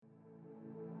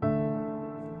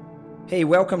Hey,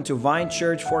 welcome to Vine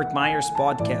Church Fort Myers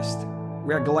podcast.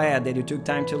 We are glad that you took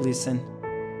time to listen.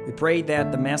 We pray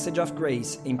that the message of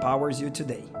grace empowers you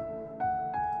today.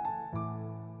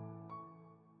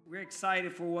 We're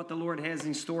excited for what the Lord has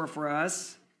in store for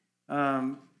us.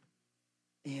 And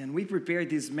we prepared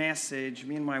this message,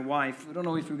 me and my wife. I don't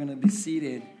know if we're going to be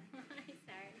seated,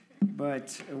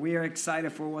 but we are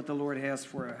excited for what the Lord has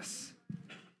for us.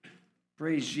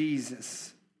 Praise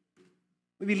Jesus.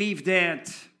 We believe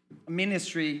that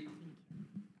ministry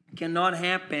cannot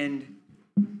happen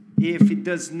if it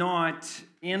does not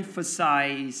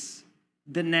emphasize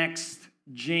the next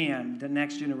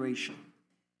generation.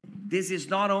 This is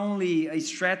not only a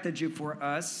strategy for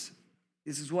us,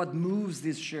 this is what moves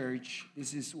this church,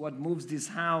 this is what moves this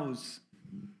house.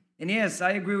 And yes,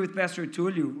 I agree with Pastor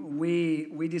Tulio.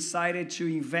 We decided to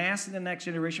invest in the next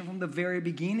generation from the very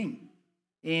beginning.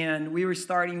 And we were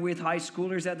starting with high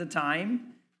schoolers at the time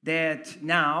that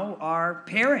now are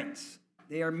parents.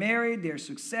 They are married, they're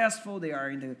successful, they are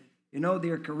in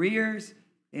their careers.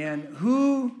 And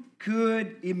who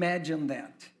could imagine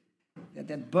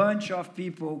that bunch of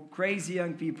people, crazy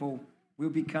young people, will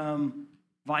become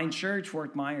Vine Church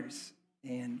Fort Myers.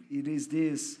 And it is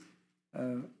this,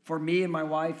 for me and my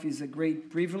wife, is a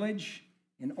great privilege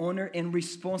and honor and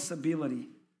responsibility.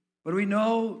 But we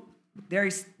know there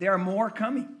are more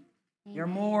coming. There are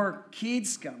more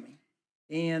kids coming.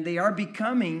 And they are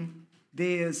becoming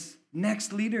these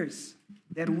next leaders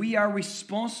that we are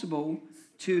responsible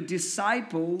to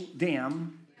disciple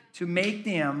them, to make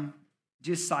them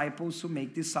disciples who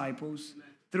make disciples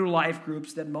through life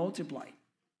groups that multiply.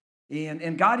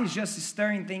 And God is just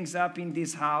stirring things up in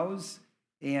this house.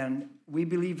 And we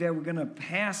believe that we're going to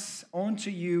pass on to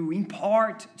you,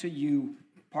 impart to you,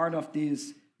 part of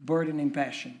this burden and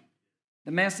passion.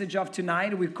 The message of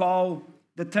tonight we call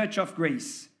the touch of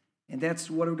grace. And that's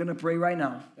what we're going to pray right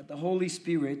now. That the Holy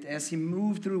Spirit, as He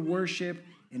moves through worship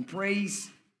and praise,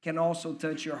 can also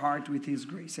touch your heart with His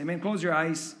grace. Amen. Close your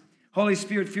eyes. Holy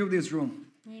Spirit, fill this room.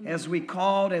 Amen. As we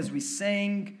called, as we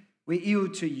sang, we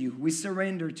yield to you. We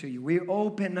surrender to you. We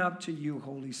open up to you,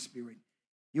 Holy Spirit.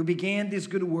 You began this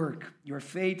good work. You're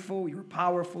faithful. You're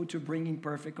powerful to bring in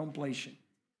perfect completion.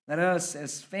 Let us,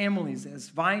 as families, as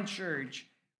Vine Church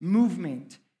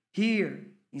movement here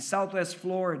in Southwest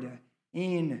Florida,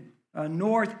 in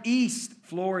Northeast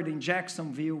Florida, in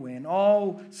Jacksonville, and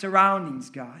all surroundings,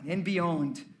 God, and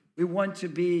beyond. We want to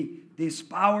be this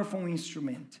powerful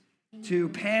instrument to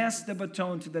pass the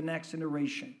baton to the next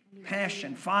generation.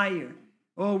 Passion, fire,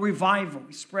 revival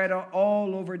spread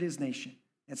all over this nation.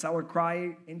 That's our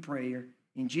cry and prayer.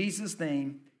 In Jesus'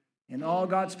 name, and all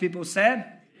God's people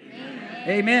said, Amen.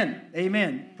 Amen.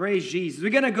 Amen. Praise Jesus. We're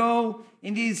going to go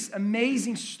in this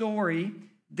amazing story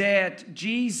that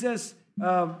Jesus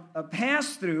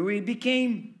passed through. It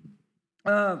became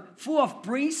full of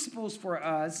principles for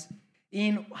us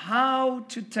in how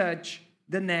to touch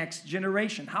the next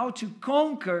generation, how to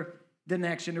conquer the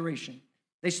next generation.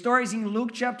 The story is in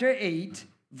Luke chapter 8,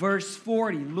 verse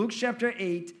 40. Luke chapter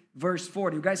 8, verse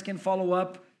 40. You guys can follow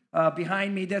up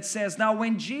behind me. That says, "Now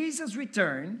when Jesus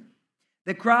returned,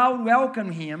 the crowd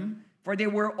welcomed him, for they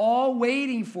were all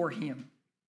waiting for him.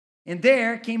 And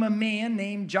there came a man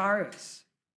named Jairus,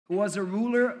 who was a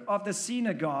ruler of the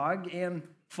synagogue, and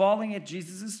falling at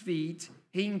Jesus' feet,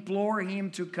 he implored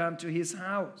him to come to his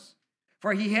house.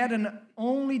 For he had an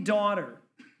only daughter,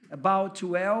 about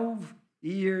 12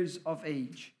 years of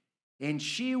age, and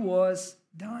she was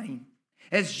dying.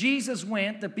 As Jesus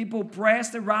went, the people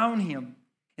pressed around him.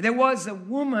 And there was a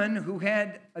woman who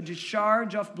had a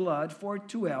discharge of blood for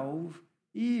 12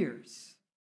 years.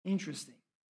 Interesting,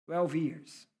 12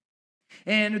 years.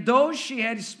 And though she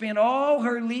had spent all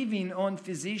her living on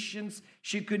physicians,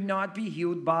 she could not be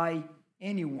healed by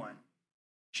anyone.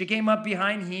 She came up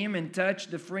behind him and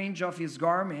touched the fringe of his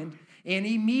garment, and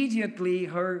immediately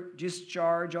her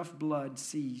discharge of blood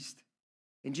ceased.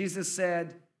 And Jesus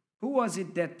said, 'Who was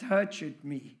it that touched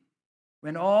me?'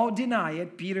 When all denied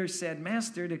it, Peter said,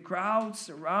 'Master, the crowds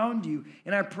surround you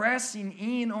and are pressing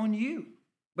in on you.'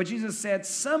 But Jesus said,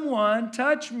 'Someone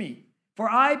touched me, for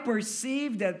I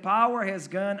perceive that power has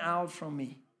gone out from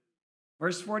me.'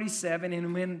 Verse 47,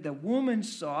 and when the woman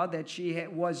saw that she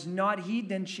was not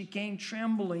hidden, she came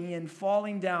trembling and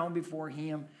falling down before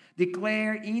him,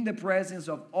 declared in the presence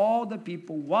of all the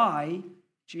people why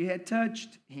she had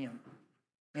touched him,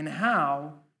 and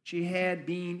how she had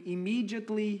been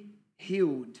immediately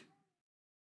healed.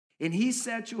 And he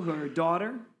said to her,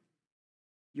 'Daughter,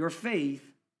 your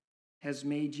faith has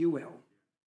made you well.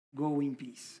 Go in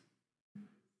peace.'"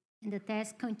 And the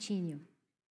text continues.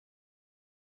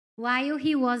 While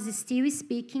he was still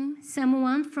speaking,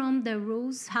 someone from the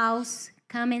ruler's house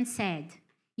came and said,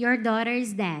 "Your daughter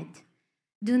is dead.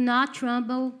 Do not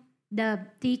trouble the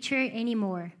teacher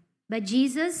anymore." But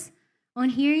Jesus, on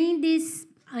hearing this,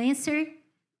 answered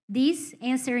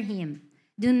him,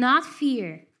 "Do not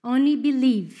fear, only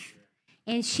believe,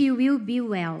 and she will be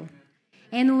well."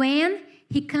 And when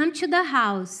he came to the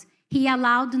house, he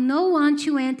allowed no one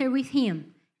to enter with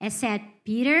him, except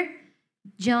Peter,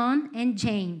 John, and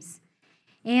James,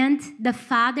 and the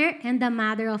father and the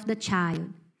mother of the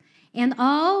child. And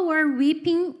all were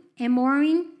weeping and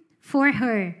mourning for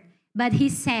her. But he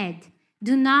said,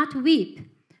 "Do not weep,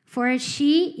 for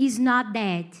she is not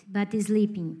dead, but is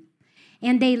sleeping."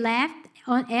 And they laughed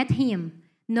at him,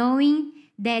 knowing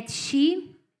that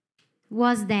she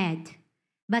was dead.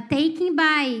 But taking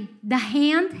by the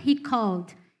hand, he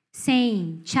called,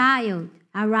 saying, "Child,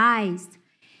 arise."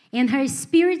 And her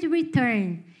spirit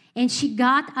returned, and she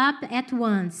got up at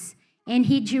once. And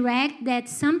he directed that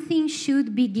something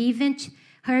should be given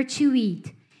her to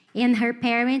eat. And her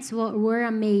parents were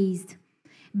amazed.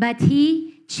 But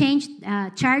he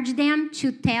charged them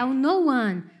to tell no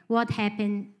one what had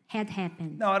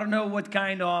happened. Now, I don't know what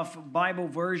kind of Bible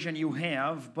version you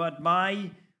have, but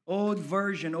my old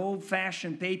version,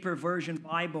 old-fashioned paper version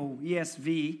Bible,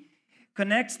 ESV,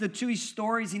 connects the two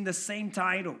stories in the same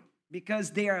title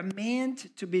because they are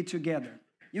meant to be together.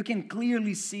 You can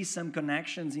clearly see some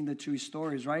connections in the two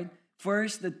stories, right?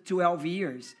 First, the 12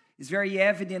 years. It's very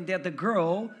evident that the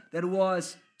girl that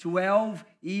was 12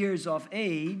 years of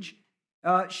age,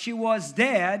 she was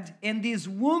dead, and this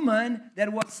woman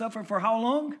that was suffering for how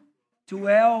long?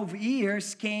 12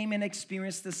 years came and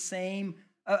experienced the same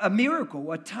a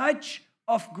miracle, a touch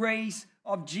of grace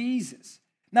of Jesus.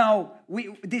 Now,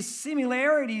 these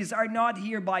similarities are not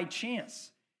here by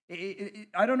chance.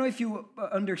 I don't know if you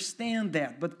understand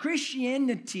that, but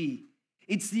Christianity,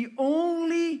 it's the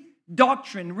only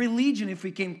doctrine, religion, if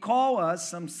we can call us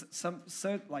some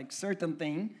certain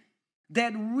thing,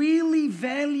 that really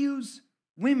values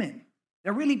women,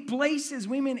 that really places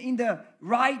women in the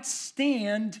right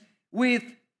stand with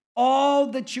all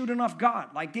the children of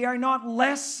God. Like they are not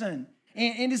lessened.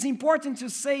 And it's important to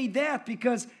say that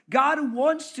because God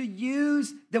wants to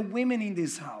use the women in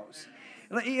this house.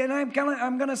 And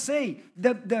I'm gonna say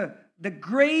the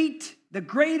greatest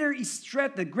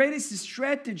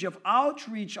strategy of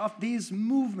outreach of this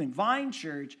movement, Vine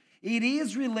Church, it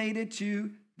is related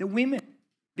to the women.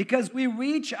 Because we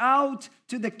reach out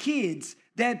to the kids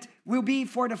that will be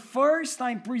for the first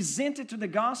time presented to the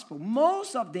gospel.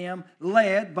 Most of them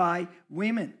led by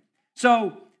women.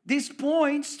 So this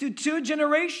points to two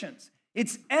generations.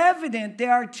 It's evident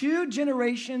there are two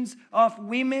generations of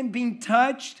women being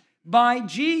touched by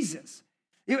Jesus.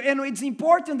 And it's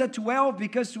important that 12,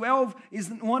 because 12 is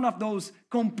one of those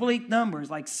complete numbers,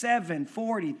 like 7,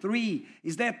 43,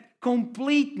 is that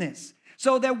completeness.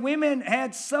 So that women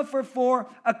had suffered for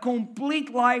a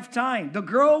complete lifetime. The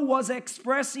girl was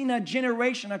expressing a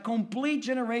generation, a complete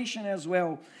generation as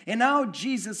well. And now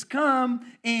Jesus come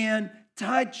and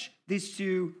touch these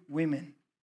two women.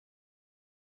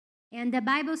 And the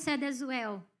Bible said as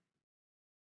well,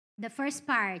 the first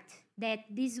part, that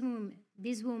this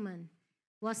woman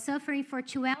was suffering for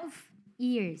 12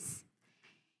 years.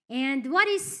 And what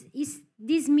is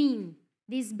this mean?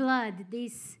 This blood,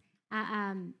 this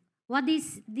what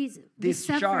is this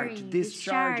suffering?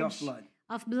 Discharge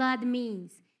of blood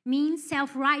means? Means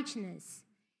self-righteousness.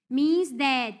 Means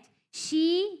that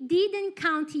she didn't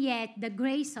count yet the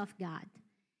grace of God.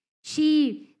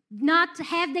 She not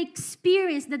have the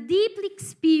experience, the deep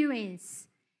experience,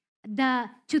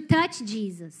 to touch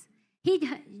Jesus.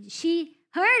 She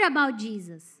heard about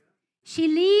Jesus. She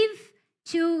lived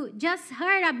to just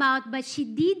heard about, but she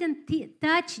didn't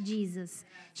touch Jesus.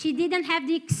 She didn't have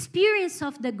the experience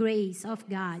of the grace of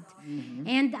God. Mm-hmm.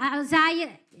 And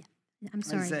Isaiah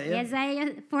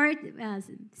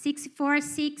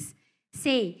 64:6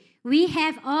 say, "We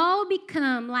have all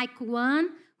become like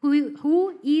one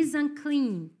who is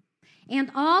unclean, and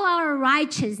all our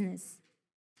righteousness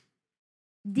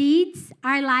deeds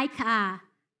are like a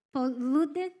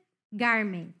polluted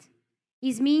garment."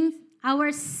 It means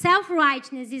our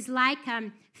self-righteousness is like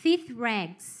filthy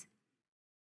rags.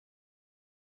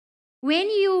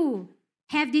 When you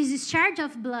have this discharge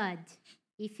of blood,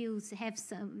 if you have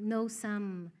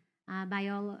some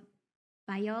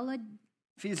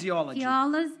physiology.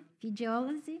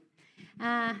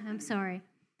 I'm sorry.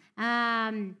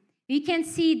 We can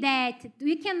see that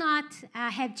we cannot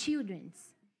have children.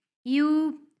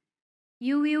 You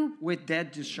will with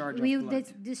that discharge of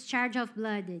blood. Discharge of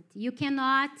blood. You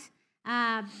cannot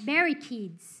bury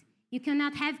kids. you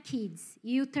cannot have kids.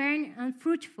 You turn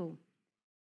unfruitful.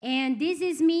 And this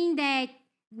is mean that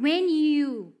when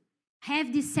you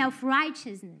have this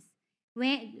self-righteousness,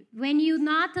 when you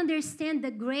not understand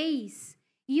the grace,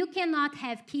 you cannot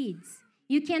have kids.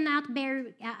 You cannot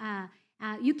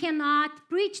you cannot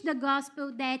preach the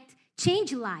gospel that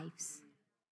change lives.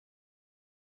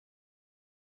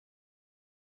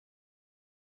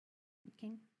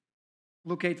 Okay.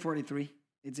 Luke 8:43.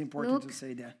 It's important to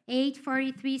say that.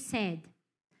 8:43 said,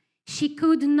 she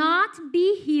could not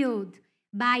be healed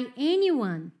by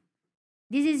anyone.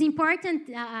 This is important.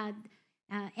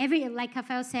 Like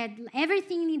Rafael said,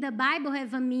 everything in the Bible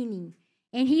have a meaning.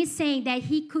 And he's saying that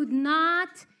he could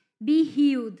not be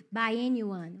healed by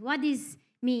anyone. What does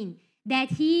mean? That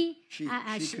she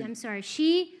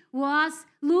was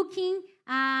looking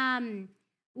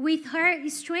with her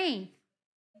strength.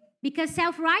 Because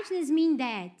self-righteousness mean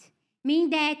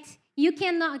that you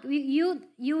cannot,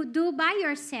 you do by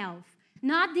yourself.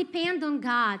 Not depend on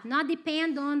God, not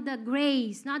depend on the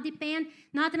grace, not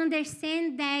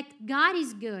understand that God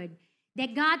is good,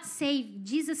 that God saved,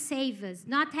 Jesus saved us,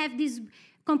 not have this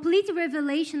complete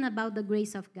revelation about the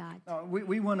grace of God.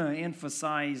 We want to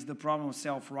emphasize the problem of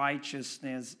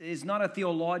self-righteousness. It's not a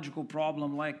theological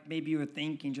problem like maybe you're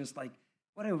thinking, just like,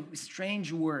 what a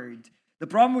strange word. The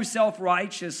problem with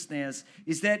self-righteousness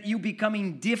is that you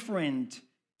becoming different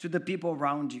to the people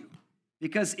around you.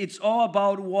 Because it's all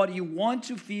about what you want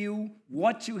to feel,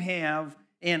 what you have,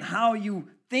 and how you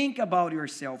think about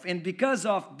yourself. And because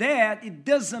of that, it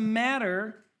doesn't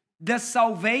matter the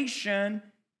salvation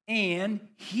and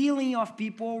healing of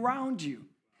people around you.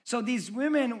 So this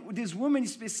woman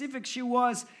specific, she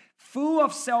was full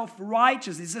of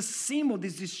self-righteousness. It's a symbol,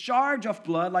 this discharge of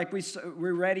blood, like we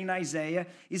read in Isaiah,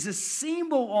 is a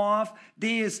symbol of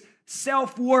this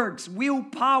self-works,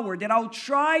 willpower, that I'll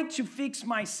try to fix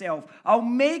myself. I'll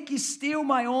make still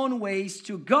my own ways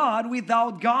to God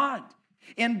without God.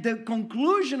 And the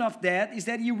conclusion of that is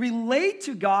that you relate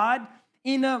to God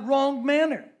in a wrong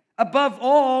manner. Above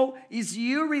all, is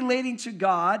you relating to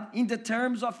God in the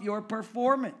terms of your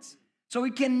performance. So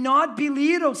we cannot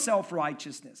belittle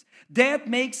self-righteousness. That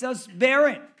makes us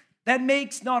barren. That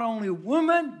makes not only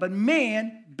woman, but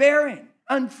man barren,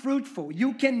 unfruitful.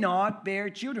 You cannot bear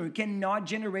children. You cannot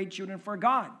generate children for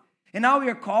God. And now we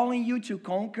are calling you to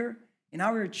conquer. And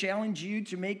now we are challenging you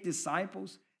to make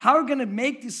disciples. How are you going to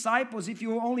make disciples if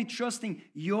you're only trusting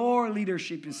your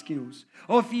leadership skills?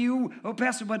 Or if you,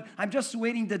 Pastor, but I'm just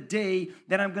waiting the day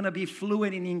that I'm going to be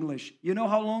fluent in English. You know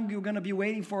how long you're going to be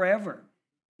waiting? Forever.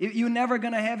 You're never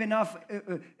going to have enough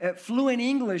fluent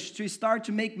English to start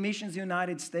to make missions in the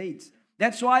United States.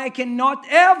 That's why I cannot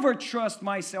ever trust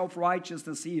my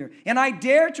self-righteousness here. And I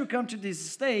dare to come to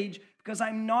this stage because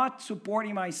I'm not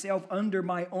supporting myself under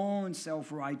my own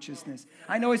self-righteousness.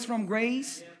 I know it's from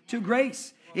grace to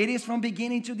grace. It is from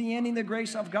beginning to the end in the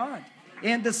grace of God.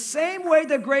 And the same way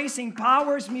the grace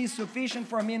empowers me is sufficient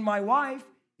for me and my wife,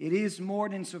 it is more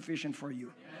than sufficient for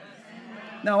you.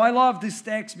 Now, I love this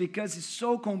text because it's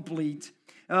so complete.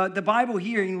 The Bible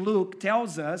here in Luke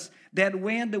tells us that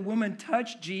when the woman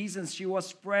touched Jesus, she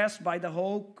was pressed by the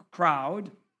whole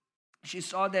crowd. She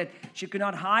saw that she could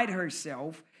not hide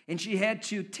herself, and she had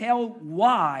to tell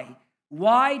why.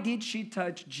 Why did she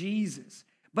touch Jesus?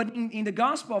 But in the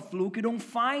Gospel of Luke, you don't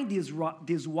find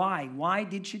this why. Why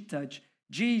did she touch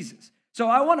Jesus? So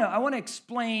I want to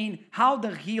explain how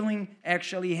the healing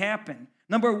actually happened.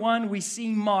 Number one, we see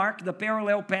Mark, the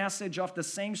parallel passage of the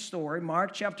same story,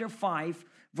 Mark chapter 5,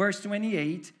 verse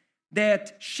 28,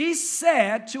 that she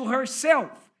said to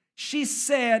herself, she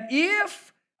said,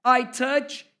 if I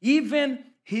touch even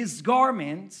his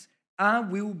garments, I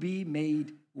will be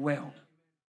made well.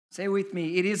 Say with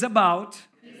me, it is about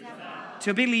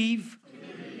to believe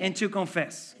and to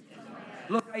confess.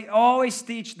 Look, I always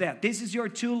teach that. This is your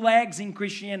two legs in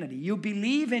Christianity. You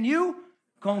believe and you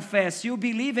confess. You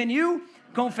believe and you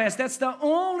confess. That's the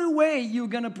only way you're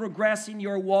going to progress in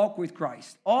your walk with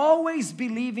Christ. Always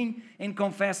believing and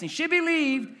confessing. She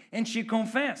believed and she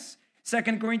confessed. 2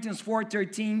 Corinthians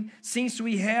 4:13, since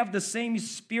we have the same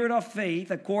spirit of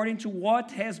faith, according to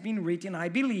what has been written, I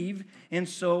believe, and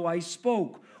so I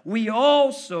spoke. We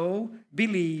also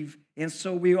believe, and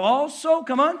so we also,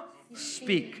 come on,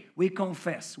 speak. We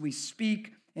confess. We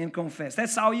speak and confess.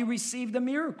 That's how you receive the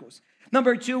miracles.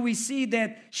 Number two, we see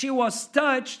that she was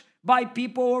touched by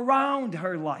people around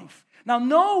her life. Now,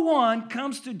 no one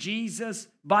comes to Jesus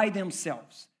by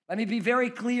themselves. Let me be very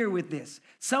clear with this.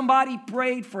 Somebody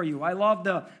prayed for you. I love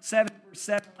the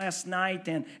 7% last night,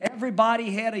 and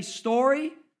everybody had a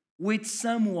story with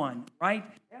someone, right?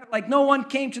 Like no one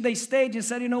came to the stage and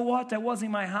said, you know what, I was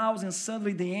in my house and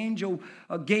suddenly the angel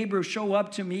Gabriel showed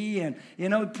up to me and,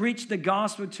 preached the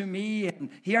gospel to me. And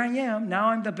here I am. Now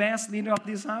I'm the best leader of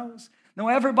this house. No,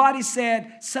 everybody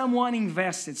said someone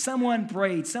invested, someone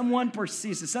prayed, someone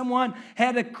persisted, someone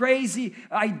had a crazy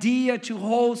idea to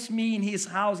host me in his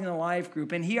house in a life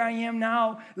group. And here I am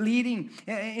now leading,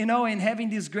 and having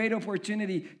this great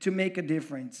opportunity to make a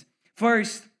difference.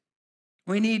 First,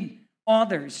 we need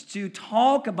others to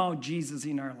talk about Jesus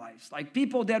in our lives, like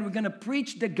people that are going to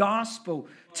preach the gospel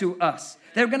to us.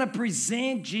 They're going to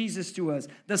present Jesus to us.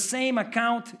 The same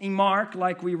account in Mark,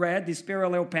 like we read, this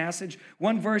parallel passage,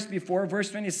 one verse before, verse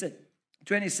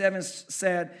 27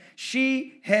 said,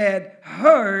 she had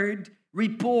heard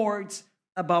reports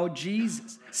about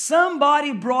Jesus.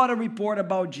 Somebody brought a report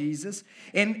about Jesus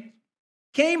and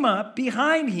came up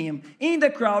behind him in the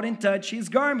crowd and touched his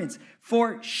garments.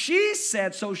 For she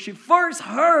said, so she first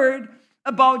heard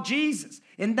about Jesus.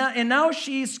 And now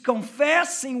she is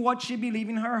confessing what she believed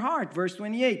in her heart. Verse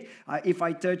 28, if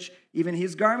I touch even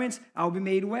his garments, I'll be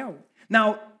made well.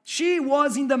 Now, she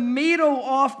was in the middle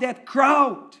of that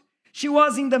crowd. She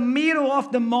was in the middle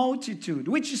of the multitude,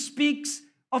 which speaks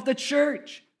of the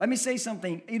church. Let me say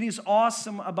something. It is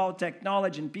awesome about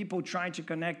technology and people trying to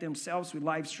connect themselves with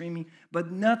live streaming,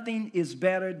 but nothing is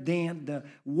better than the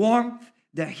warmth,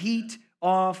 the heat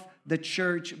of the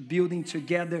church building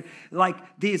together, like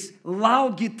this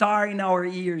loud guitar in our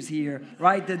ears here,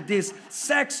 right? This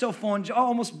saxophone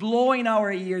almost blowing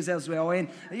our ears as well. And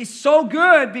it's so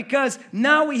good because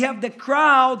now we have the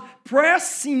crowd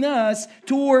pressing us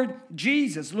toward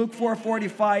Jesus. Luke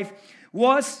 4:45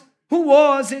 who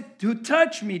was it who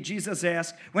touched me? Jesus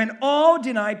asked. When all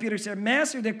denied, Peter said,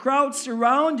 Master, the crowd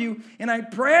surround you, and I'm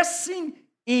pressing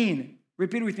in.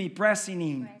 Repeat with me, pressing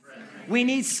in. We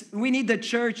need the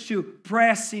church to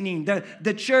press in.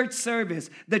 The church service,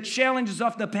 the challenges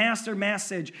of the pastor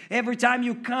message. Every time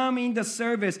you come in the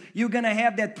service, you're going to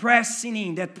have that pressing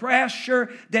in, that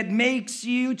pressure that makes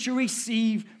you to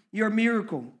receive your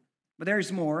miracle. But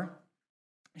there's more.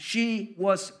 She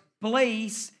was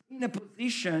placed in a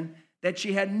position that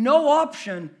she had no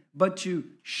option but to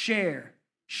share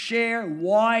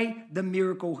why the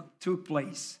miracle took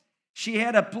place. She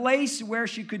had a place where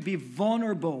she could be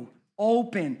vulnerable,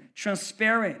 open,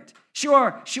 transparent.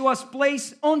 Sure, she was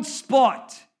placed on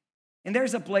spot. And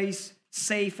there's a place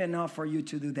safe enough for you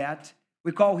to do that.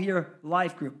 We call here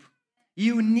life group.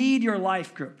 You need your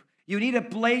life group. You need a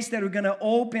place that we're going to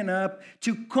open up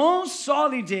to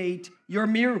consolidate your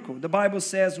miracle. The Bible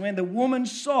says when the woman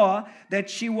saw that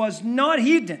she was not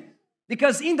hidden,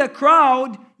 because in the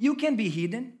crowd, you can be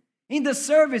hidden. In the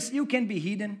service, you can be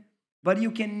hidden, but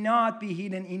you cannot be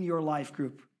hidden in your life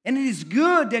group. And it is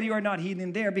good that you are not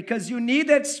hidden there because you need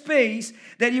that space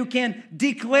that you can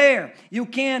declare, you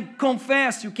can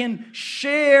confess, you can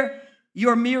share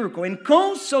your miracle and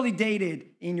consolidate it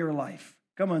in your life.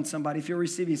 Come on, somebody, if you're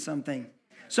receiving something.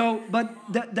 So, but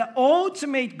the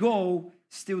ultimate goal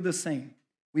is still the same.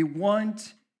 We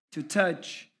want to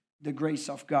touch the grace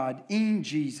of God in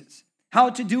Jesus. How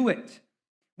to do it?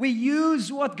 We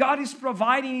use what God is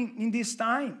providing in this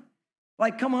time.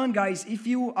 Like, come on, guys, if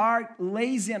you are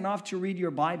lazy enough to read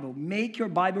your Bible, make your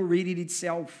Bible read it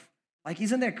itself. Like,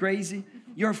 isn't that crazy?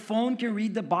 Your phone can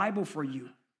read the Bible for you.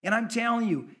 And I'm telling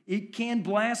you, it can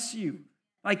bless you.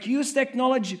 Like, use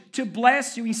technology to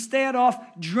bless you instead of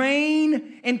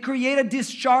drain and create a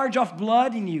discharge of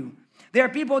blood in you. There are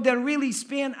people that really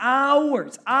spend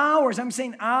hours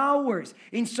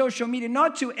in social media,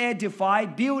 not to edify,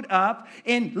 build up,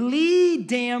 and lead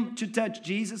them to touch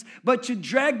Jesus, but to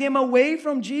drag them away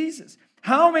from Jesus.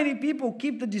 How many people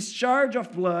keep the discharge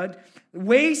of blood,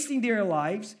 wasting their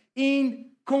lives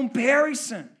in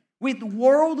comparison with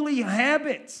worldly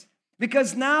habits?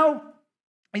 Because now,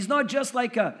 it's not just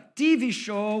like a TV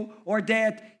show or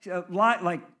that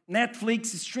like Netflix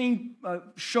stream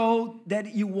show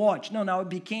that you watch. No, now it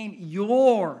became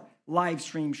your live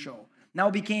stream show. Now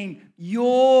it became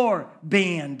your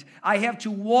band. I have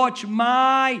to watch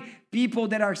my people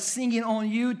that are singing on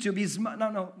YouTube.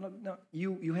 No.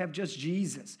 You have just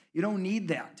Jesus. You don't need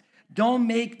that. Don't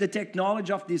make the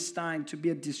technology of this time to be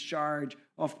a discharge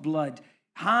of blood.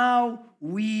 How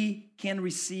we can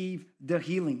receive the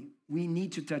healing. We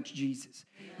need to touch Jesus.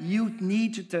 You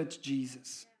need to touch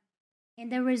Jesus.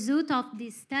 And the result of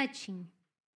this touching,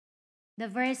 the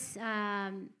verse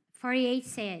 48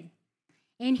 said,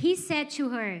 and he said to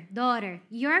her, daughter,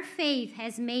 your faith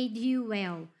has made you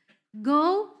well.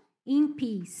 Go in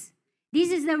peace. This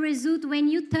is the result when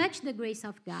you touch the grace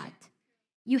of God.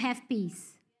 You have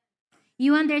peace.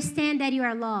 You understand that you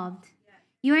are loved.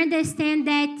 You understand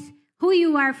that who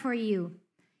you are for you.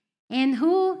 and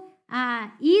who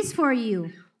is for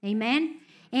you. Amen?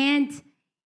 And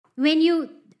when you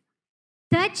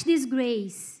touch this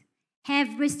grace,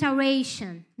 have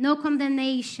restoration, no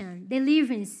condemnation,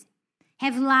 deliverance,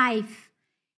 have life.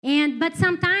 But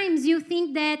sometimes you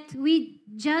think that we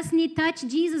just need to touch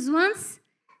Jesus once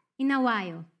in a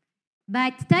while.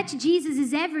 But touch Jesus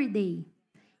is every day.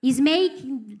 Is make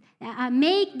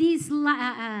this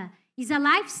is a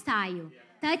lifestyle.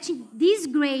 Touching this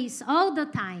grace all the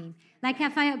time. Like a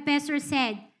pastor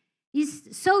said,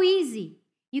 it's so easy.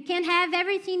 You can have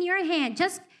everything in your hand.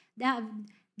 Just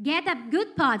get a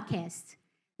good podcast.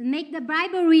 Make the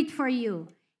Bible read for you.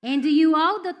 And you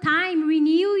all the time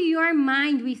renew your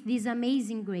mind with this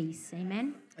amazing grace.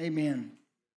 Amen? Amen.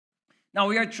 Now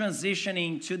we are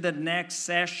transitioning to the next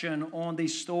session on the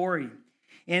story.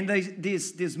 And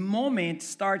this moment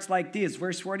starts like this,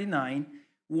 verse 49.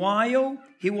 While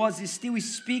he was still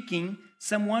speaking,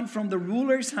 someone from the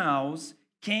ruler's house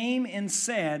came and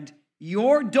said,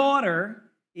 "Your daughter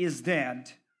is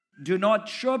dead. Do not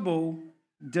trouble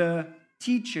the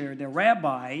teacher, the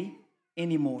rabbi,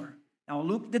 anymore." Now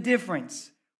look the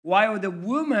difference. While the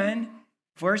woman,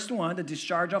 first one, the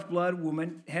discharge of blood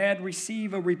woman, had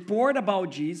received a report about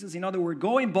Jesus, in other words,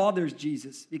 go and bother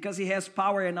Jesus because he has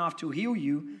power enough to heal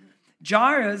you,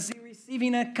 Jairus is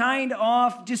receiving a kind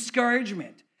of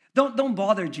discouragement. Don't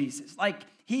bother Jesus. Like,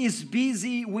 he is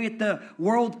busy with the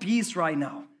world peace right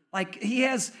now. Like, he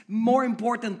has more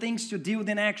important things to deal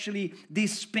than actually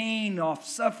this pain of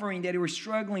suffering that you are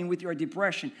struggling with your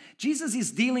depression. Jesus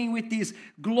is dealing with this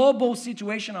global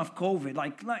situation of COVID.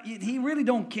 Like he really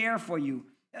don't care for you.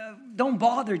 Don't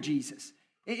bother Jesus.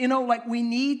 You know, like, we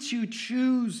need to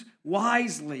choose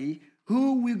wisely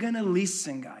who we're going to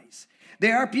listen, guys.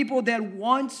 There are people that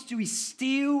want to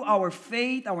steal our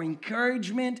faith, our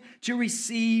encouragement to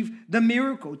receive the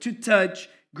miracle, to touch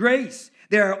grace.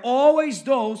 There are always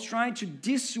those trying to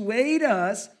dissuade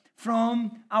us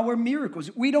from our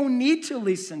miracles. We don't need to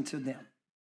listen to them.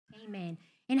 Amen.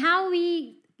 And how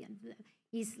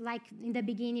is like in the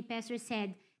beginning, Pastor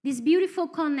said, this beautiful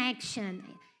connection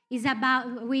is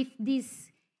about with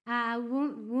this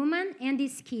woman and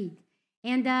this kid.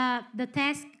 And the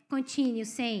text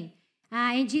continues saying,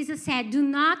 and Jesus said, "Do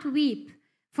not weep,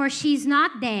 for she is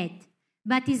not dead,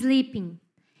 but is sleeping."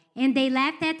 And they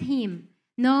laughed at him,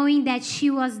 knowing that she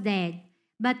was dead.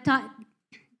 But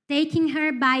taking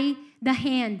her by the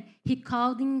hand, he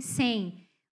called him, saying,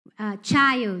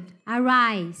 "Child,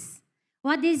 arise."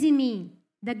 What does it mean?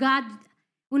 The God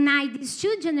unites these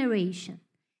two generations.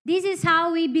 This is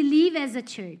how we believe as a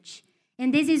church.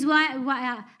 And this is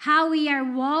how we are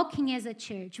walking as a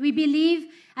church. We believe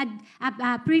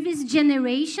a previous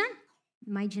generation,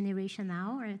 my generation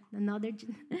now, or another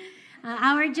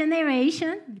our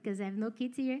generation, because I have no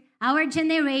kids here, our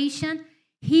generation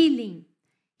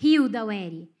healed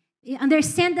already.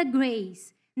 Understand the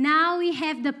grace. Now we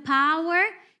have the power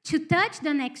to touch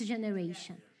the next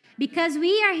generation. Because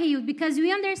we are healed, because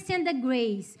we understand the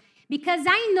grace. Because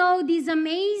I know this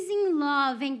amazing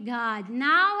love in God,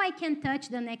 now I can touch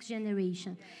the next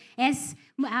generation. As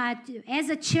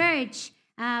a church,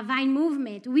 Vine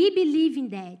Movement, we believe in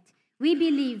that. We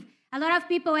believe. A lot of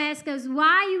people ask us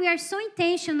why we are so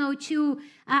intentional to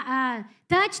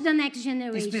touch the next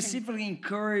generation. Specifically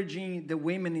encouraging the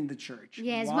women in the church.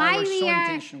 Yes, why we so are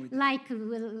intentional with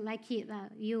like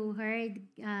you heard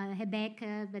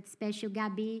Rebecca, but special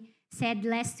Gabi said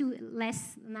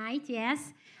last night,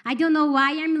 yes. I don't know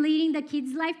why I'm leading the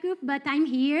kids' life group, but I'm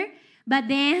here. But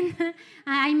then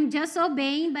I'm just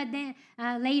obeying. But then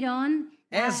later on,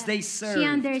 as they serve, she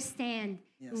understands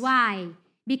why.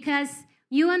 Because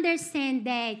you understand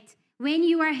that when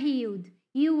you are healed,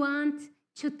 you want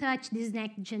to touch this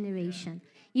next generation.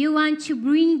 You want to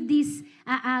bring this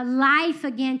life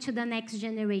again to the next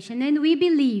generation. And we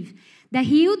believe the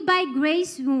Healed by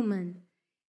Grace woman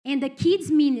and the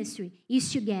kids ministry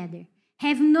is together.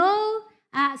 Have no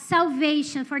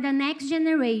salvation for the next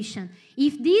generation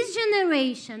if this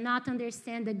generation not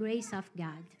understand the grace of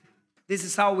God. This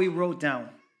is how we wrote down.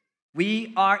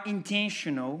 We are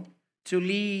intentional to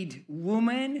lead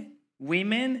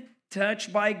women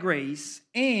touched by grace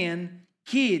and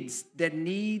kids that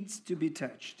needs to be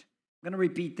touched. I'm going to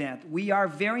repeat that. We are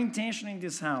very intentional in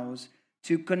this house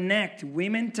to connect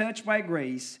women touched by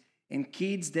grace and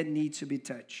kids that need to be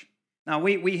touched. Now,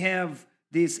 we have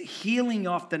this healing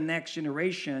of the next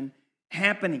generation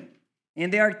happening.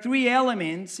 And there are three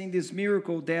elements in this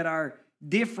miracle that are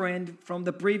different from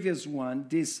the previous one,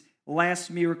 this last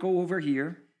miracle over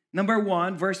here. Number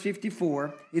 1, verse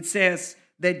 54, it says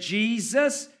that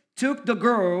Jesus took the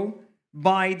girl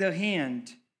by the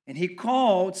hand, and he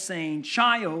called, saying,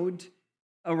 "Child,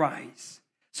 arise.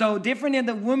 So different than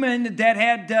the woman that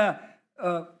had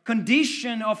the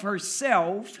condition of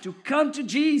herself to come to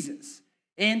Jesus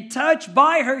and touch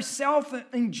by herself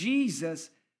in Jesus,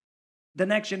 the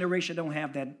next generation don't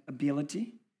have that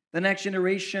ability. The next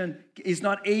generation is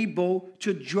not able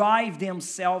to drive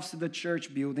themselves to the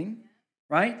church building,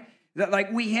 right?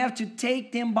 Like we have to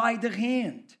take them by the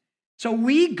hand. So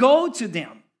we go to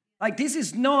them. Like this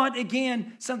is not,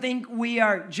 again, something we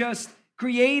are just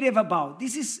creative about.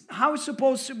 This is how it's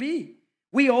supposed to be.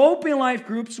 We open life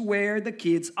groups where the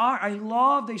kids are. I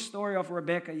love the story of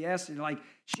Rebecca yesterday. Like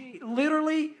she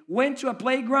literally went to a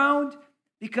playground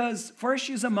because first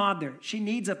she's a mother. She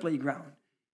needs a playground.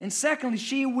 And secondly,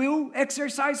 she will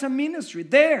exercise her ministry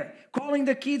there, calling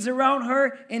the kids around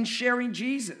her and sharing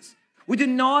Jesus. We do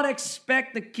not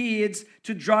expect the kids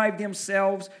to drive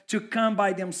themselves, to come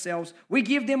by themselves. We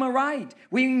give them a ride.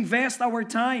 We invest our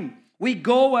time. We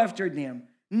go after them,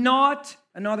 not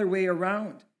another way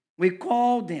around. We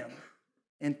call them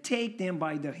and take them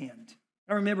by the hand.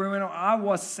 I remember when I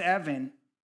was 7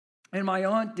 and my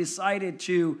aunt decided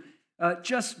to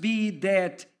just be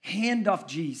that hand of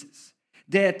Jesus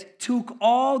that took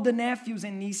all the nephews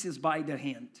and nieces by the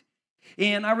hand.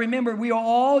 And I remember we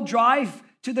all drive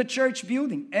to the church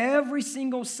building every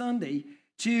single Sunday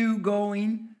to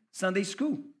going Sunday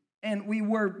school. And we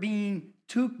were being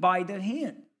took by the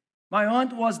hand. My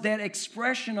aunt was that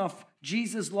expression of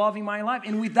Jesus loving my life.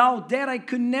 And without that, I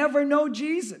could never know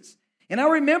Jesus. And I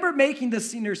remember making the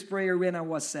sinner's prayer when I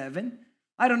was 7.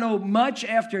 I don't know much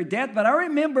after that, but I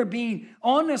remember being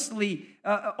honestly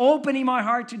opening my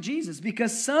heart to Jesus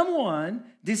because someone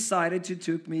decided to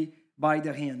take me by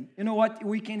the hand. You know what?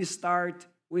 We can start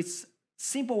with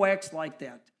simple acts like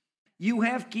that. You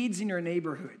have kids in your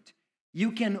neighborhood.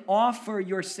 You can offer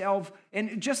yourself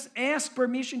and just ask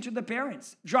permission to the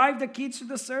parents. Drive the kids to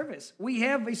the service. We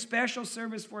have a special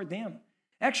service for them.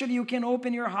 Actually, you can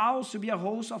open your house to be a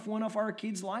host of one of our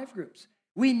kids' life groups.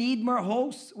 We need more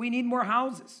hosts. We need more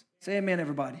houses. Say amen,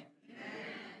 everybody.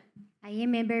 I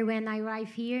remember when I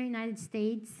arrived here in the United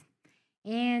States,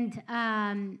 and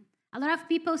a lot of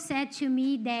people said to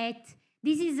me that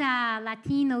this is a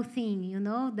Latino thing, you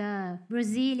know, the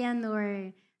Brazilian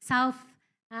or South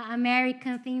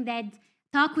American thing that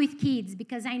talk with kids,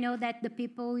 because I know that the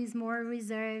people is more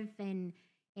reserved and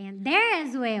there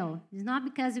as well. It's not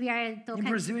because we are talking. In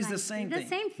Brazil, it's the same thing. The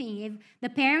same thing. If the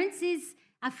parents is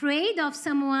afraid of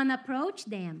someone approach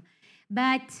them,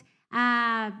 but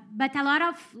a lot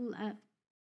of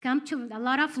come to a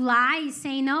lot of lies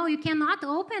saying, no, you cannot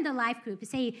open the life group. You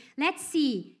say, let's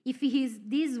see if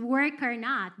this work or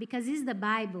not, because it's the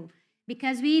Bible.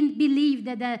 Because we believe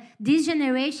that this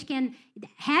generation can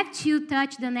have to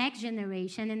touch the next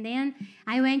generation. And then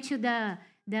I went to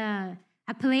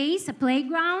a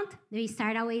playground. We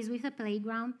start always with a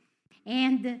playground.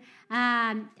 And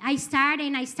I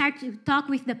start to talk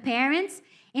with the parents.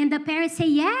 And the parents say,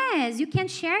 yes, you can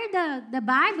share the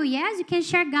Bible. Yes, you can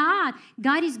share God.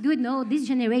 God is good. No, this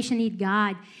generation needs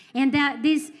God. And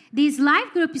this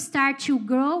life group start to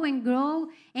grow and grow.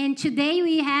 And today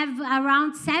we have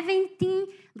around 17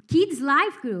 kids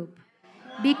life group.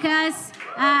 Because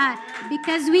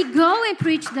we go and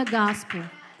preach the gospel.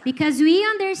 Because we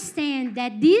understand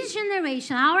that this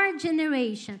generation, our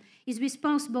generation, is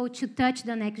responsible to touch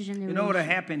the next generation. You know what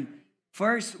happened?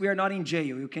 First, we are not in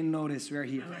jail. You can notice we are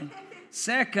here, right?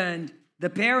 Second, the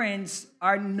parents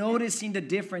are noticing the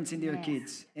difference in their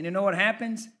kids. And you know what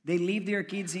happens? They leave their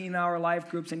kids in our life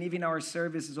groups and even our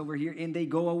services over here, and they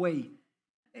go away.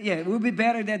 Yeah, it would be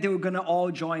better that they were going to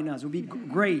all join us. It would be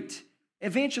great.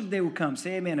 Eventually, they will come.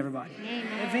 Say amen, everybody.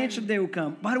 Amen. Eventually, they will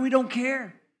come. But we don't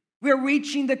care. We're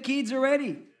reaching the kids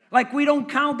already. Like, we don't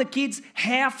count the kids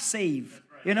half saved.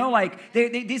 You know, like,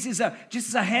 this is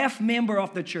just a half member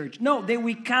of the church. No,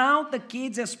 we count the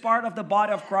kids as part of the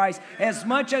body of Christ as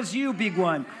much as you, big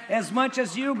one, as much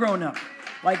as you grown up.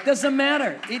 Like, doesn't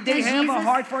matter. They have a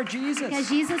heart for Jesus. Because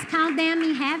Jesus count them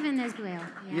in heaven as well.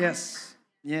 Yeah.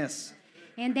 Yes.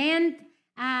 And then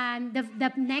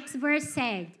the next verse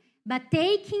said, but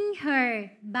taking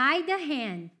her by the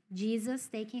hand, Jesus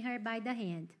taking her by the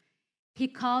hand, he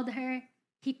called,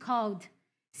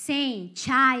 saying,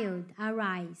 child,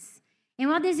 arise. And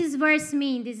what does this verse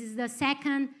mean? This is the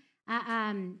second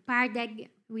part that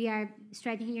we are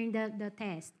studying here in the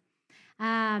test.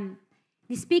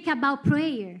 They speak about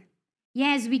prayer.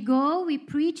 Yes, we go, we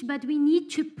preach, but we need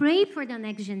to pray for the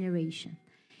next generation.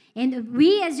 And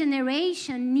we as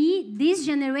this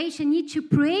generation need to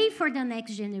pray for the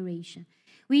next generation.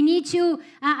 We need to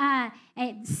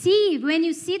see, when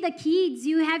you see the kids,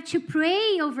 you have to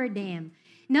pray over them.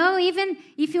 No, even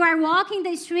if you are walking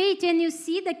the street and you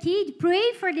see the kid,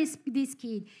 pray for this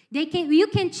kid. You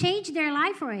can change their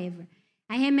life forever.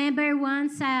 I remember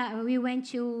once we went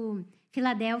to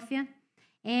Philadelphia,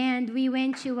 and we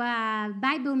went to a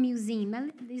Bible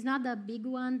museum. It's not the big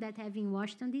one that have in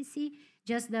Washington, D.C.,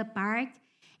 just the park.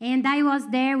 And I was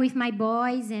there with my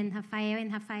boys and Rafael.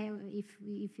 And Rafael,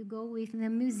 if you go with the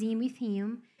museum with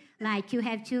him, like you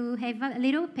have to have a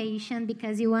little patience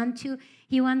because he want to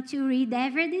read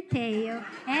every detail,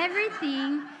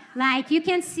 everything. Like you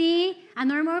can see, a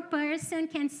normal person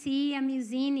can see a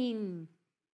museum in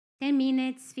 10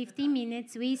 minutes, 15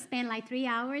 minutes. We spend like 3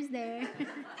 hours there.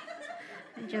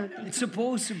 I'm joking. It's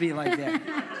supposed to be like that.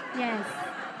 Yes.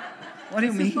 What do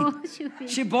you mean?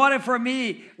 She bought it for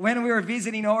me when we were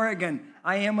visiting Oregon.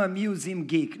 I am a museum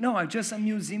geek. No, I'm just a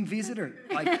museum visitor.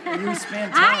 Like, you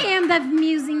spend time. I am the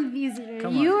museum visitor.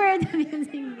 Come on. You are the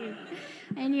museum visitor.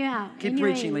 And yeah. Keep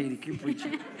preaching, lady. Keep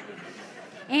preaching.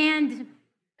 And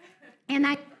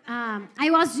I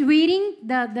was reading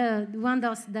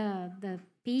the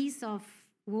piece of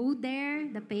wood there,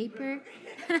 the paper.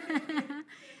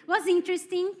 Was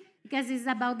interesting because it's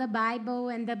about the Bible,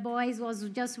 and the boys was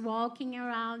just walking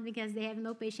around because they have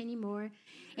no patience anymore.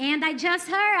 And I just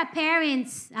heard a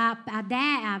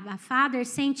father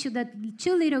saying to the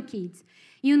 2 little kids,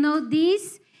 you know,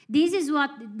 this is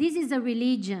a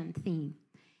religion thing.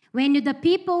 When the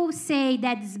people say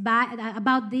that's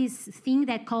about this thing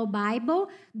that called Bible,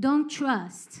 don't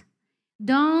trust,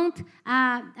 don't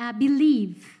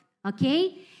believe,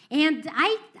 okay? And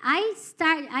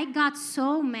I got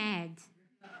so mad.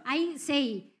 I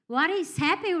say, what is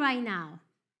happening right now?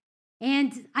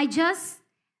 And I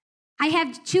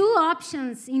have 2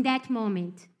 options in that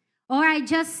moment. Or I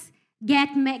just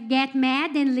get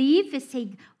mad and leave and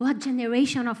say, what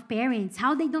generation of parents,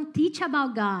 how they don't teach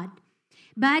about God.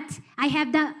 But I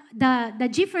have the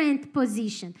different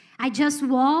position. I just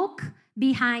walk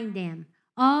behind them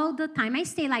all the time. I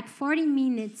stay like 40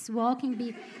 minutes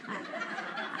walking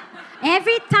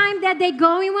every time that they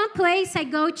go in one place, I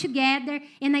go together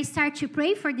and I start to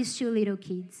pray for these 2 little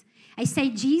kids. I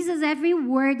say, Jesus, every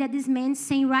word that this man is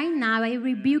saying right now, I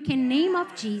rebuke in the name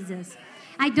of Jesus.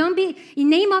 In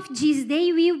name of Jesus,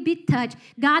 they will be touched.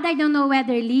 God, I don't know where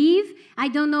they live. I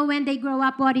don't know when they grow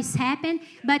up what is happening.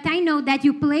 But I know that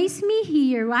you place me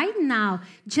here right now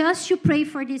just to pray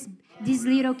for these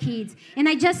little kids. And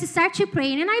I just start to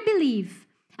pray. And I believe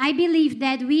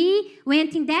that we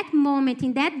went in that moment,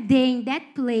 in that day, in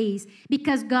that place,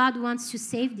 because God wants to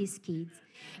save these kids.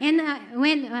 And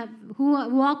who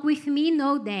walk with me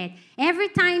know that. Every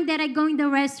time that I go in the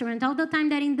restaurant, all the time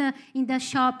that in the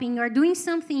shopping or doing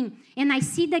something, and I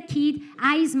see the kid,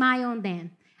 I smile on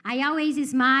them. I always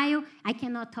smile. I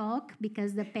cannot talk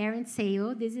because the parents say,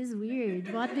 oh, this is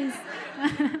weird. What is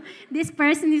this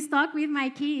person is talking with my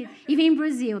kid? Even in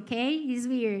Brazil, okay? It's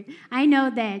weird. I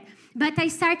know that. But I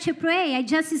start to pray. I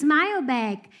just smile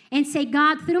back and say,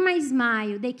 God, through my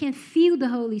smile, they can feel the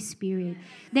Holy Spirit.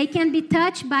 They can be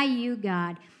touched by you,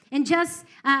 God. And just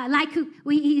like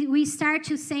we start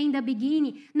to say in the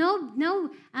beginning, don't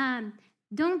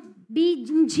be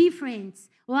indifferent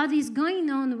what is going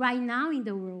on right now in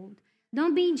the world.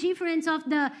 Don't be indifferent of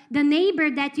the neighbor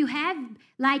that you have.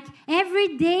 Like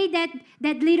every day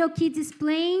that little kid is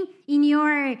playing in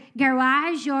your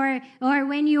garage or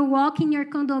when you walk in your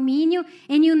condominium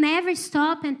and you never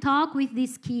stop and talk with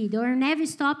this kid or never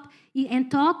stop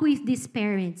and talk with these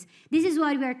parents. This is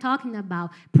what we are talking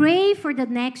about. Pray for the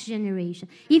next generation.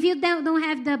 If you don't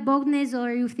have the boldness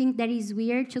or you think that is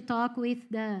weird to talk with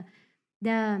the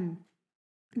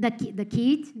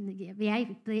kid, yeah,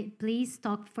 please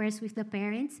talk first with the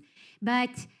parents. But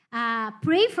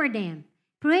pray for them.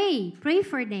 Pray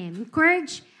for them.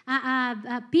 Encourage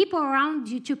people around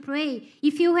you to pray.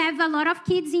 If you have a lot of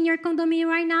kids in your condominium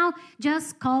right now,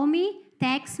 just call me,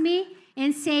 text me,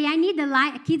 and say, I need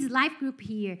a kids' life group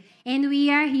here. And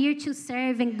we are here to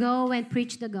serve and go and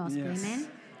preach the gospel. Yes. Amen?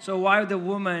 So while the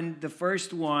woman, the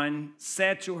first one,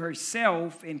 said to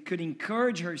herself and could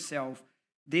encourage herself,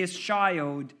 this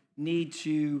child need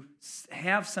to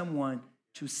have someone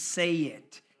to say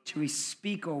it, to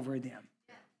speak over them.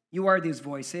 You are this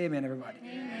voice. Amen, everybody.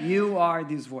 Amen. You are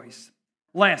this voice.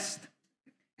 Last,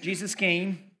 Jesus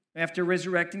came after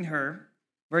resurrecting her,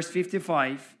 verse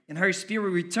 55, and her spirit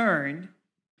returned,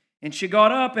 and she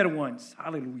got up at once.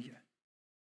 Hallelujah.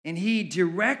 And he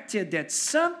directed that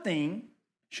something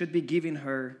should be given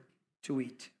her to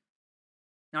eat.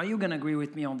 Now, you're going to agree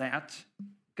with me on that.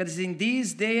 Because in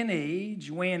this day and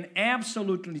age, when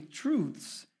absolutely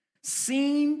truths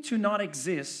seem to not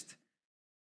exist,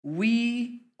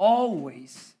 we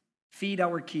always feed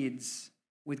our kids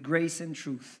with grace and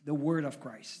truth, the word of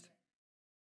Christ.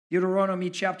 Deuteronomy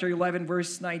chapter 11,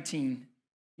 verse 19.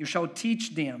 You shall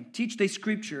teach the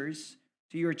scriptures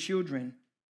to your children,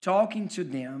 talking to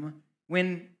them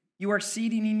when you are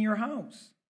sitting in your house,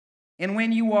 and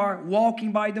when you are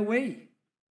walking by the way,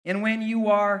 and when you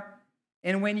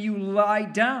lie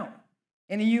down,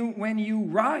 and when you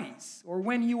rise, or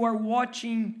when you are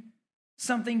watching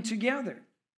something together.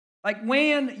 Like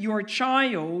when your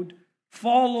child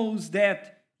follows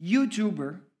that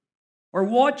YouTuber or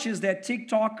watches that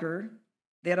TikToker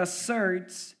that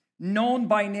asserts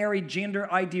non-binary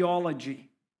gender ideology,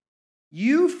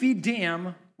 you feed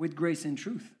them with grace and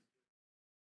truth.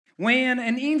 When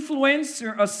an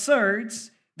influencer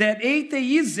asserts that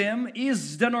atheism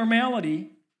is the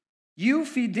normality, you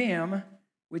feed them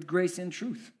with grace and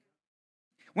truth.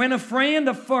 When a friend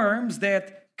affirms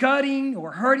that cutting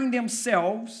or hurting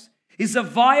themselves is a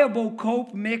viable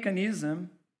cope mechanism,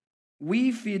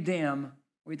 we feed them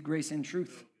with grace and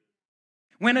truth.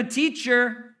 When a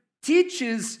teacher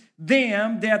teaches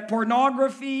them that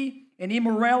pornography and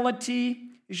immorality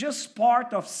is just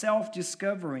part of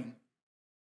self-discovering,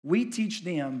 we teach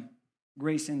them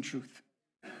grace and truth.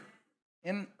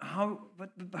 And how,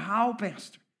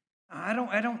 Pastor? I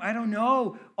don't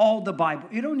know all the Bible.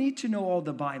 You don't need to know all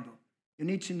the Bible. You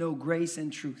need to know grace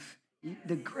and truth.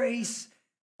 The grace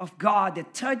of God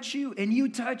that touch you and you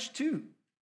touch too.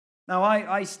 Now,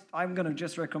 I'm going to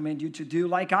just recommend you to do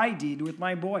like I did with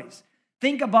my boys.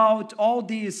 Think about all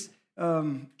these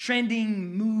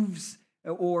trending moves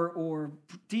or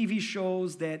TV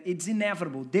shows that it's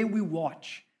inevitable. They will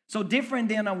watch. So different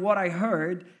than what I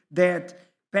heard that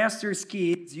pastors'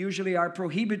 kids usually are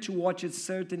prohibited to watch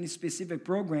certain specific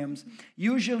programs.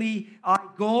 Usually I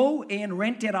go and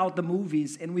rent out the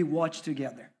movies and we watch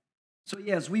together. So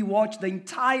yes, we watched the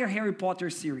entire Harry Potter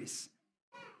series.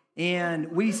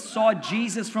 And we saw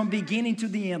Jesus from beginning to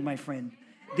the end, my friend.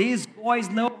 These boys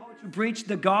know how to preach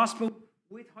the gospel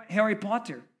with Harry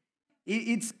Potter.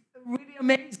 It's really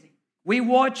amazing. We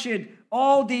watched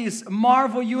all this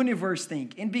Marvel universe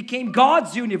thing and became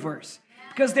God's universe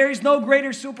because there is no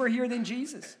greater superhero than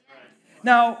Jesus.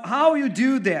 Now, how you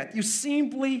do that? You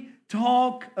simply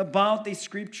talk about the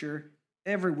scripture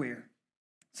everywhere.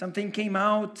 Something came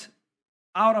out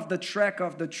of the track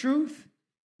of the truth.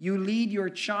 You lead your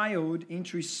child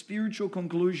into spiritual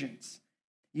conclusions.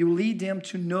 You lead them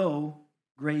to know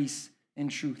grace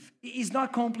and truth. It's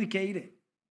not complicated.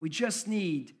 We just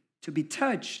need to be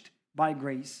touched by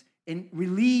grace and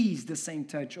release the same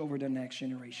touch over the next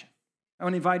generation. I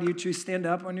want to invite you to stand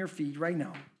up on your feet right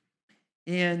now.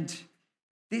 And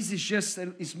this is just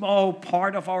a small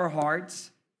part of our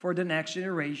hearts for the next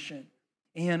generation.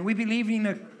 And we believe in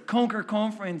a Conquer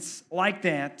conference like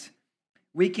that.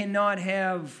 We cannot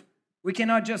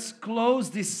just close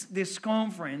this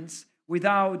conference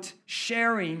without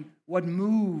sharing what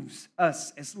moves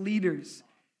us as leaders,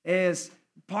 as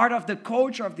part of the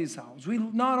culture of this house. We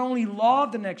not only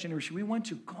love the next generation, we want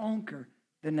to conquer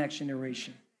the next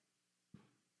generation.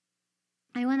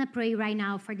 I want to pray right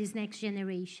now for this next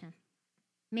generation.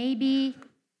 Maybe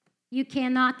you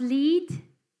cannot lead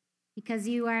because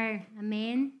you are a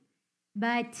man,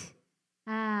 but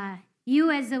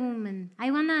you as a woman,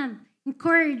 I want to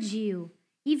encourage you.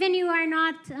 Even you are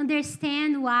not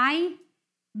understand why,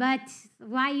 but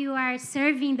why you are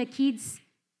serving the kids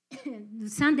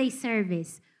Sunday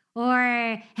service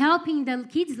or helping the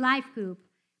kids life group.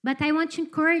 But I want to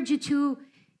encourage you to,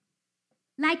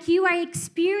 like you are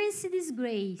experiencing this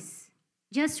grace,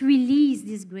 just release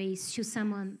this grace to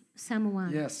someone.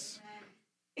 Yes.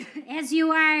 As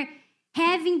you are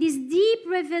having this deep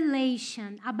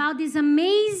revelation about this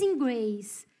amazing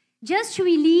grace, just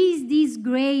release this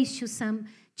grace to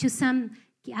some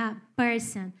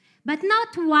person. But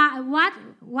not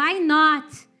why not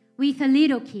with a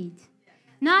little kid?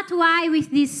 Not why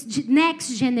with this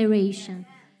next generation?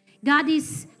 God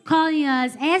is calling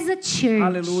us as a church.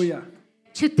 Hallelujah.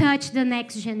 To touch the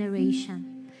next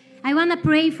generation. I want to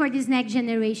pray for this next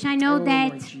generation. I know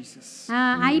that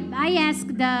I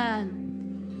asked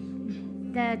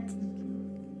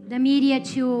the media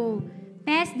to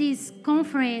pass this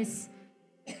conference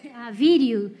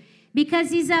video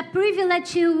because it's a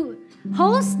privilege to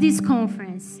host this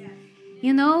conference.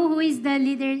 You know who is the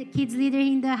leader, kids leader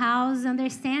in the house,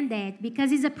 understand that.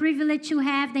 Because it's a privilege to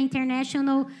have the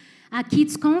international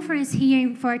kids conference here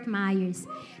in Fort Myers.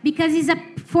 Because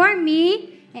for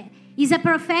me, it's a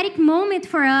prophetic moment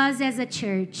for us as a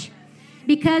church.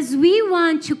 because we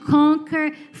want to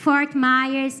conquer Fort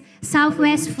Myers,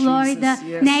 Southwest Florida, Jesus,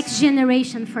 yes. next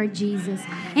generation for Jesus.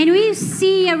 And we will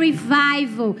see a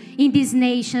revival in this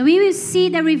nation. We will see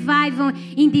the revival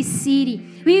in this city.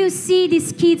 We will see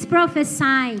these kids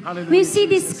prophesying. Hallelujah, We will see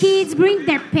Jesus. these kids bring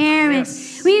their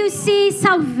parents. Yes. We will see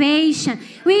salvation.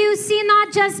 We will see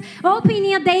not just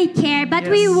opening a daycare, but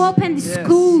we will open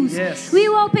schools. Yes. We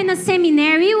will open a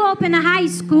seminary. We will open a high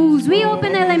schools. We will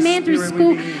open elementary Spirit, school,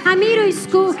 we believe. a middle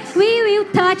school. We will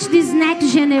touch this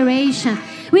next generation.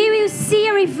 We will see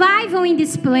a revival in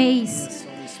this place.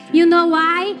 You know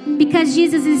why? Because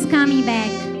Jesus is coming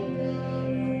back.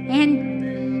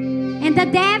 And the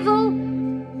devil,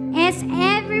 as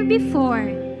ever before,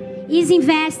 is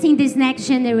investing in this next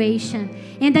generation.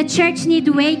 And the church need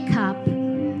to wake up.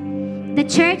 The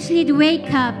church need to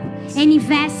wake up and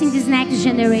invest in this next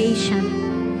generation.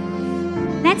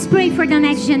 Let's pray for the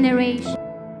next generation.